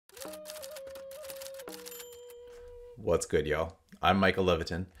What's good, y'all? I'm Michael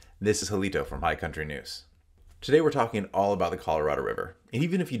Leveton. This is Halito from High Country News. Today we're talking all about the Colorado River. And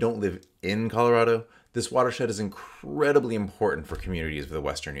even if you don't live in Colorado, this watershed is incredibly important for communities of the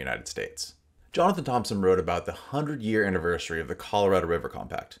Western United States. Jonathan Thompson wrote about the 100-year anniversary of the Colorado River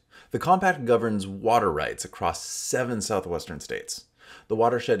Compact. The compact governs water rights across 7 southwestern states. The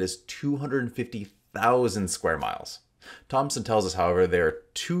watershed is 250,000 square miles. Thompson tells us, however, there are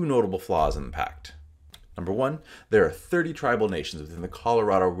 2 notable flaws in the pact. Number 1, there are 30 tribal nations within the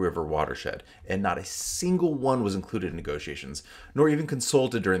Colorado River watershed, and not a single one was included in negotiations, nor even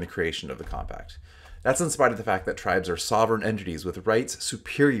consulted during the creation of the compact. That's in spite of the fact that tribes are sovereign entities with rights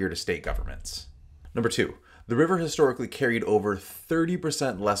superior to state governments. Number 2, the river historically carried over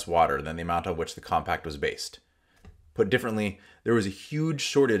 30% less water than the amount on which the compact was based. Put differently, there was a huge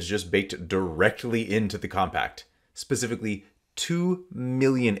shortage just baked directly into the compact, specifically 2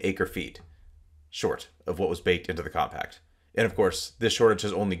 million acre-feet short of what was baked into the compact. And of course, this shortage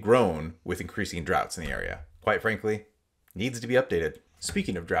has only grown with increasing droughts in the area. Quite frankly, needs to be updated.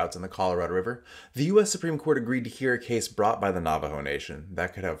 Speaking of droughts in the Colorado River, the U.S. Supreme Court agreed to hear a case brought by the Navajo Nation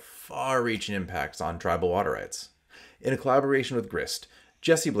that could have far-reaching impacts on tribal water rights. In a collaboration with GRIST,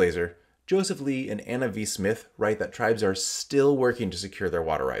 Jessie, Blaeser, Joseph Lee, and Anna V. Smith write that tribes are still working to secure their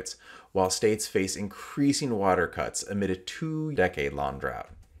water rights, while states face increasing water cuts amid a 2-decade-long drought.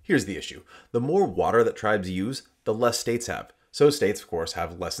 Here's the issue. The more water that tribes use, the less states have. So states, of course,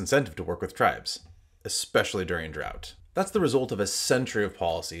 have less incentive to work with tribes, especially during drought. That's the result of a century of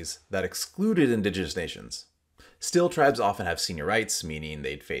policies that excluded indigenous nations. Still, tribes often have senior rights, meaning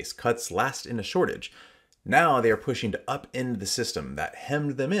they'd face cuts last in a shortage. Now they are pushing to upend the system that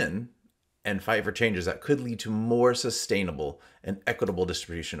hemmed them in and fight for changes that could lead to more sustainable and equitable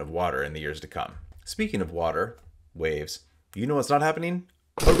distribution of water in the years to come. Speaking of water, waves, you know what's not happening?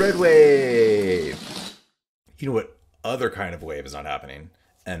 A red wave! You know what other kind of wave is not happening?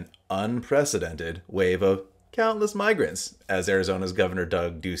 An unprecedented wave of countless migrants, as Arizona's Governor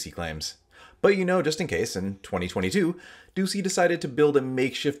Doug Ducey claims. But you know, just in case, in 2022, Ducey decided to build a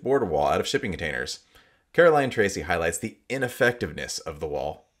makeshift border wall out of shipping containers. Tracey highlights the ineffectiveness of the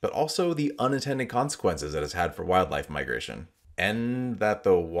wall, but also the unintended consequences it has had for wildlife migration. And that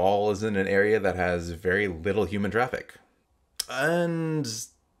the wall is in an area that has very little human traffic. And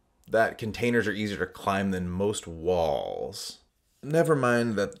that containers are easier to climb than most walls. Never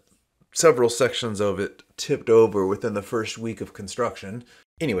mind that several sections of it tipped over within the first week of construction.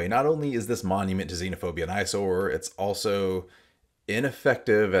 Anyway, not only is this monument to xenophobia an eyesore, it's also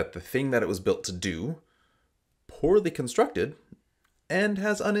ineffective at the thing that it was built to do, poorly constructed, and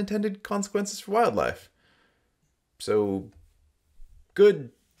has unintended consequences for wildlife. So,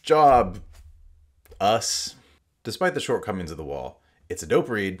 good job, us. Despite the shortcomings of the wall, it's a dope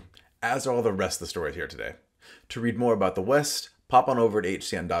read, as are all the rest of the stories here today. To read more about the West, pop on over to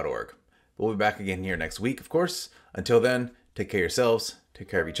hcn.org. We'll be back again here next week, of course. Until then, take care of yourselves, take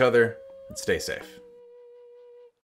care of each other, and stay safe.